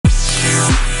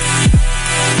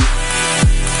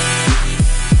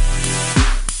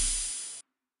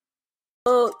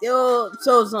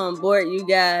So on board, you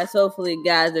guys. Hopefully, you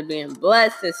guys are being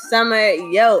blessed this summer.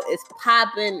 It's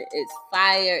popping, it's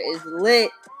fire, it's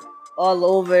lit all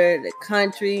over the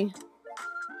country.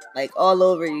 Like, all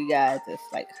over, you guys. It's,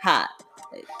 like, hot.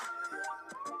 Like,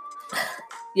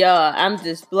 I'm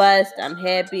just blessed. I'm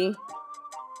happy.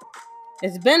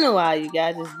 It's been a while, you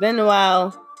guys. It's been a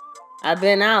while. I've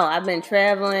been out. I've been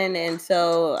traveling, and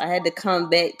so I had to come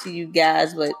back to you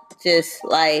guys with just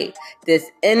like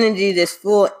this energy, this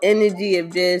full energy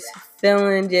of just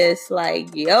feeling just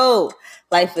like,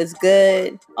 life is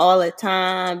good all the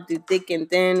time, through thick and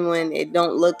thin, when it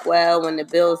don't look well, when the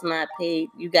bill's not paid.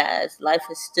 You guys, life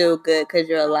is still good because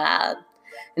you're alive.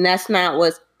 And that's not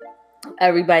what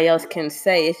everybody else can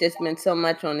say. It's just been so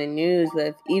much on the news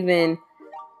with even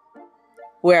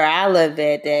where I live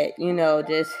at that,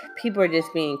 just people are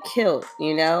just being killed,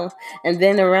 and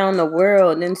then around the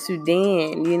world in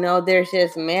Sudan, there's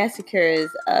just massacres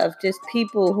of just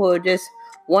people who are just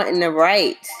wanting the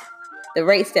rights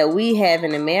that we have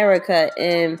in America,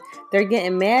 and they're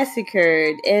getting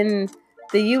massacred, and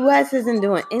the U.S. isn't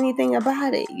doing anything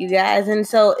about it, you guys. And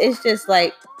so it's just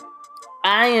like,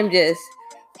 I am just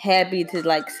happy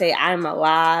to say I'm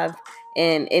alive.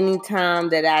 And anytime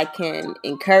that I can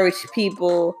encourage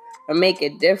people or make a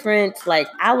difference,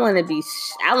 I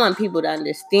want people to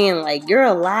understand, you're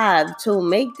alive, so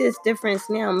make this difference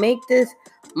now. Make this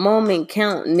moment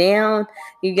count now.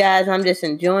 You guys, I'm just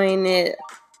enjoying it.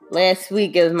 Last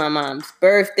week, it was my mom's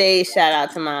birthday. Shout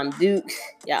out to Mom Dukes.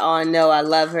 Y'all all know I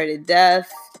love her to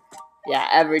death. Y'all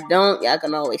ever don't, y'all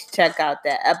can always check out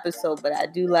that episode, but I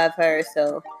do love her.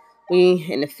 So we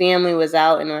and the family was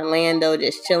out in Orlando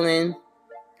just chilling.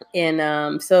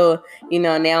 And so,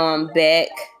 now I'm back,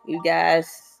 you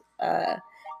guys.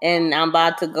 And I'm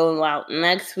about to go out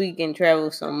next week and travel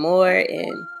some more.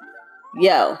 And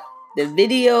the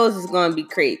videos is going to be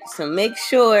great. So make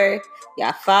sure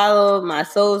y'all follow my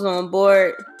Souls on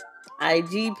Board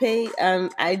IG page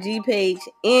and YouTube page,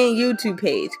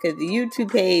 because the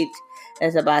YouTube page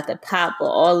is about to pop with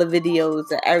all the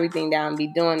videos and everything that I'm be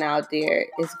doing out there.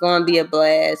 It's going to be a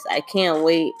blast. I can't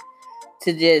wait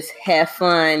to just have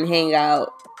fun, hang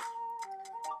out,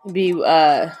 be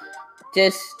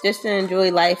just to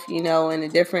enjoy life, in a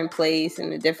different place,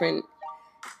 in a different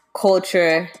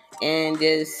culture, and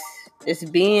just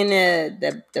being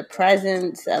the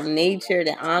presence of nature,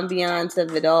 the ambiance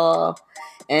of it all,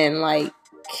 and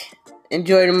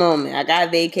enjoy the moment. I gotta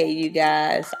vacate, you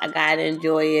guys. I gotta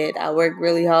enjoy it. I work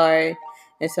really hard,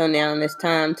 and so now it's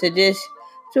time to just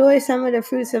enjoy some of the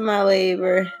fruits of my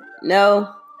labor.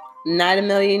 No, I'm not a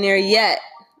millionaire yet.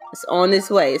 It's on its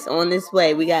way. It's on its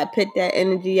way. We gotta put that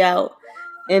energy out.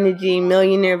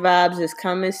 Millionaire vibes is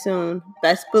coming soon.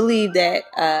 Best believe that.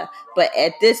 But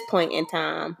at this point in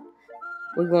time,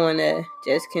 we're going to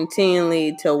just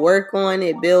continually to work on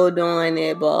it, build on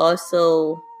it, but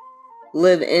also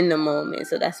live in the moment.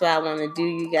 So that's what I want to do,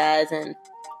 you guys. And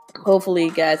hopefully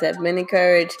you guys have been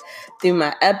encouraged through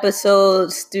my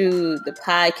episodes, through the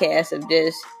podcast of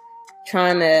just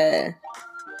trying to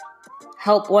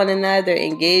help one another,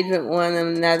 engage with one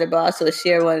another, but also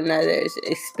share one another's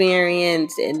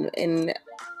experience and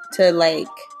to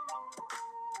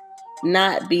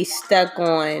not be stuck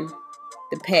on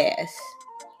the past.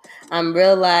 I'm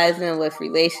realizing with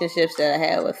relationships that I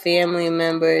have with family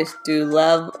members through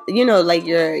love,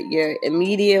 your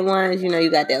immediate ones, you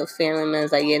got those family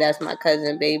members that's my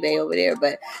cousin baby over there.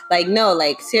 But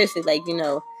seriously,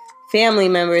 family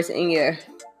members in your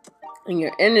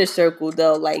inner circle,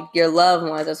 though, your loved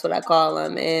ones, that's what I call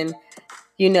them. And,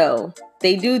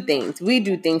 they do things. We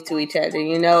do things to each other,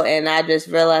 and I just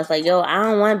realized I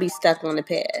don't want to be stuck on the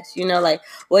past.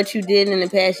 What you did in the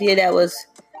past year, that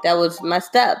was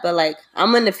messed up, but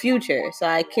I'm in the future, so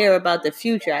I care about the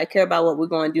future. I care about what we're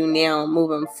going to do now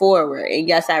moving forward. And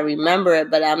yes, I remember it,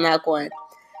 but I'm not going to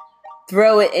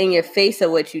throw it in your face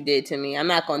of what you did to me. I'm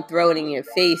not going to throw it in your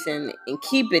face and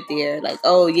keep it there.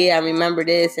 Oh yeah, I remember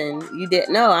this and you did.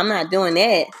 No, I'm not doing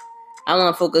that. I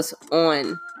want to focus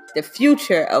on the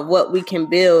future of what we can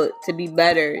build to be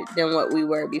better than what we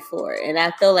were before. And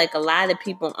I feel like a lot of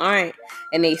people aren't,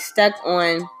 and they stuck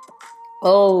on,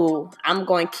 I'm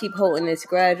going to keep holding this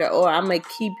grudge, or I'm going to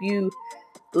keep you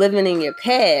living in your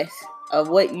past of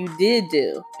what you did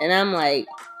do. And I'm like,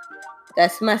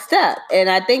 that's messed up. And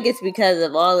I think it's because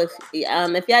of all of,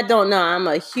 if y'all don't know, I'm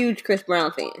a huge Chris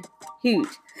Brown fan. Huge.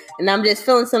 And I'm just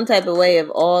feeling some type of way of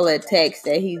all the texts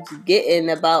that he's getting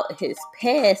about his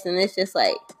past. And it's just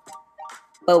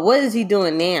but what is he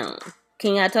doing now?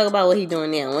 Can y'all talk about what he's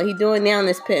doing now? What he's doing now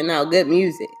is putting out good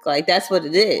music. That's what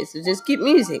it is. So just get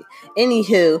music.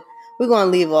 Anywho, we're going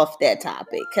to leave off that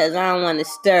topic because I don't want to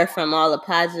stir from all the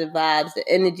positive vibes, the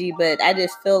energy, but I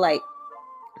just feel like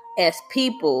as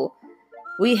people,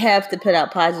 we have to put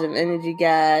out positive energy,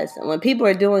 guys. When people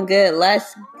are doing good,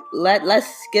 let's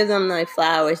give them like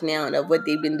flowers now of what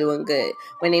they've been doing good.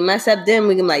 When they mess up, then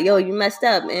we can be like, yo, you messed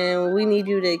up and we need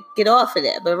you to get off of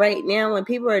that. But right now, when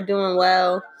people are doing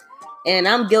well, and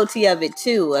I'm guilty of it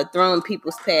too, of throwing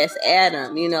people's past at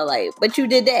them, like, but you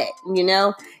did that,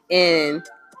 and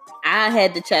I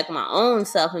had to check my own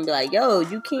self and be like, yo,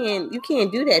 you can't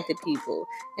do that to people.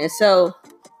 And so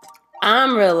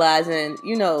I'm realizing,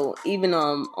 even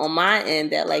on my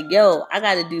end that like, yo, I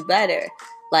got to do better.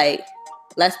 Like,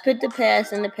 let's put the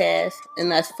past in the past and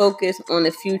let's focus on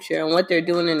the future and what they're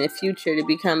doing in the future to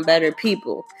become better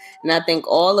people. And I think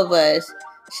all of us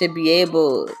should be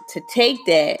able to take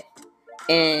that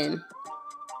and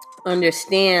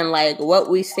understand like what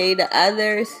we say to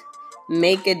others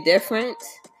make a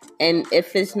difference. And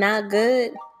if it's not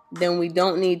good, then we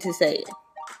don't need to say it.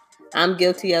 I'm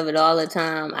guilty of it all the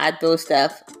time. I throw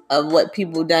stuff of what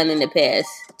people done in the past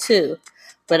too.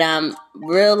 But I'm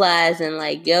realizing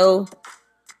like, yo,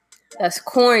 that's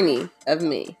corny of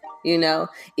me, even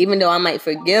though I might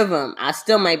forgive them, I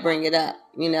still might bring it up,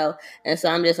 and so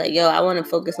I'm just like, yo, I want to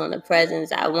focus on the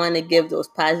presence. I want to give those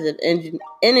positive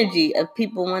energy of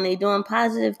people when they doing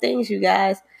positive things, you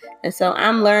guys. And so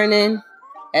I'm learning,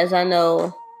 as I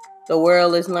know the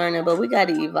world is learning, but we got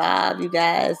to evolve, you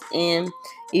guys. And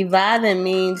evolving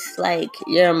means like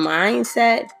your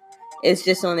mindset is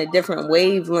just on a different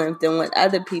wavelength than what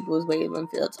other people's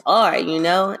wavelengths are,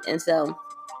 and so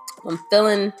I'm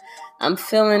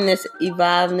feeling this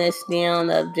evolvedness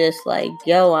down of just like,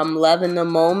 yo, I'm loving the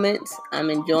moments. I'm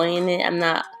enjoying it. I'm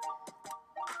not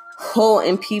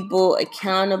holding people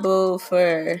accountable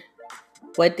for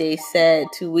what they said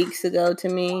 2 weeks ago to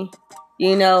me,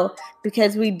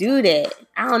 because we do that.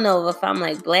 I don't know if I'm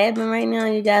like blabbing right now,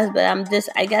 you guys, but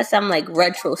I guess I'm like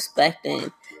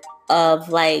retrospecting of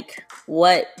like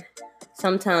what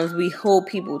sometimes we hold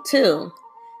people to.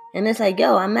 And it's like,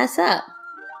 yo, I mess up.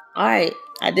 All right,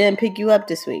 I didn't pick you up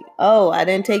this week. Oh, I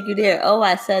didn't take you there. Oh,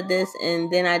 I said this and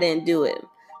then I didn't do it.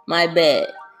 My bad.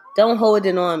 Don't hold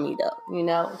it on me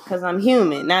though, because I'm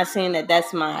human. Not saying that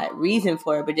that's my reason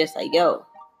for it, but just like, yo,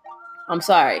 I'm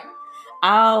sorry.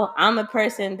 I'm a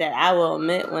person that I will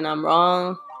admit when I'm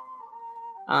wrong.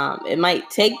 It might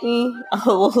take me a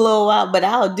little while, but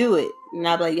I'll do it. And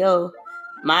I'll be like, yo,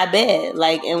 my bad.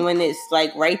 Like, and when it's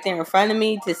like right there in front of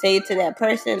me to say it to that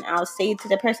person, I'll say it to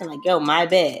the person like, yo, my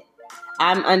bad.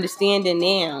 I'm understanding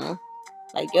now,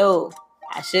 like, yo,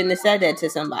 I shouldn't have said that to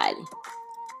somebody.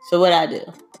 So what I do?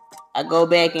 I go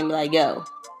back and be like, yo,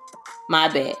 my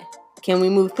bad. Can we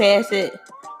move past it?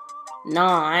 No,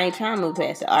 I ain't trying to move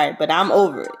past it. All right, but I'm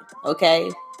over it.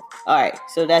 Okay? All right,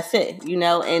 so that's it,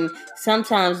 and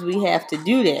sometimes we have to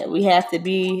do that. We have to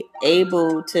be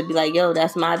able to be like, yo,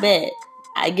 that's my bad.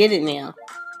 I get it now.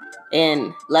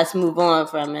 And let's move on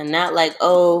from it. Not like,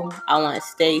 oh, I want to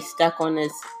stay stuck on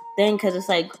this thing, because it's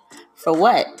like, for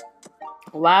what?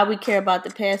 Why we care about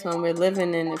the past when we're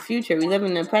living in the future? We live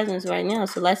in the present right now,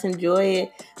 so let's enjoy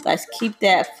it. Let's keep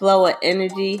that flow of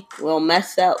energy. We'll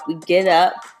mess up. We get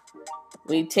up.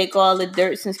 We take all the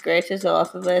dirts and scratches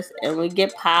off of us, and we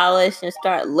get polished and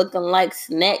start looking like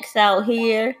snacks out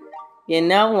here.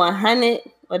 100,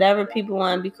 whatever people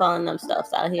want to be calling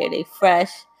themselves out here. They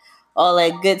fresh, all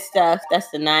that good stuff. That's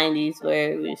the 90s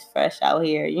where it was fresh out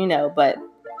here, But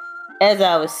as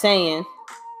I was saying,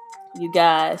 you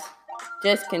guys,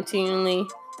 just continually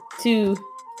to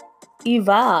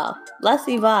evolve. Let's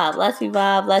evolve. Let's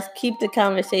evolve. Let's keep the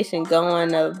conversation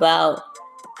going about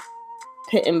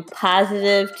putting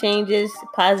positive changes,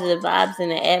 positive vibes in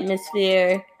the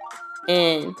atmosphere,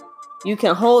 and you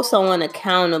can hold someone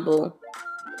accountable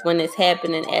when it's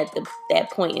happening at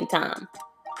that point in time.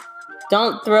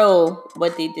 Don't throw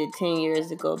what they did 10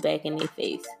 years ago back in their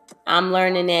face. I'm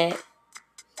learning that,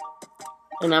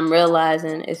 and I'm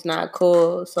realizing it's not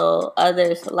cool. So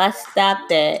others, let's stop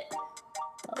that.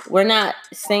 We're not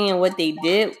saying what they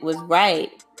did was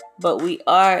right, but we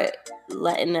are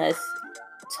letting us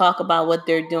talk about what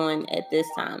they're doing at this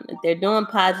time. If they're doing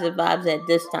positive vibes at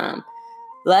this time,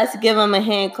 let's give them a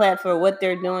hand clap for what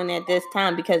they're doing at this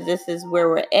time, because this is where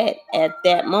we're at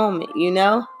that moment,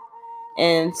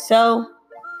 And so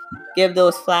give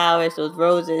those flowers, those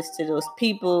roses to those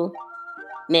people.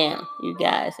 Now, you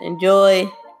guys,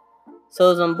 enjoy.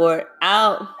 Souls on board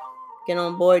out. Get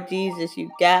on board, Jesus,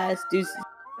 you guys. Deuces.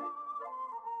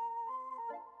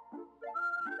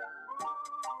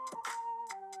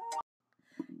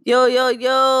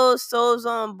 Yo, souls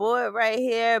on board right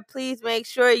here. Please make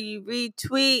sure you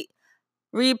retweet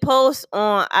repost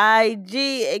on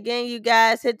IG. Again, you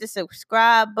guys hit the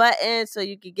subscribe button so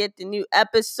you can get the new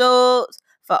episodes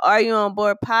for Are You On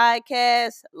Board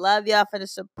podcast. Love y'all for the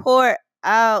support.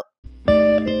 Out.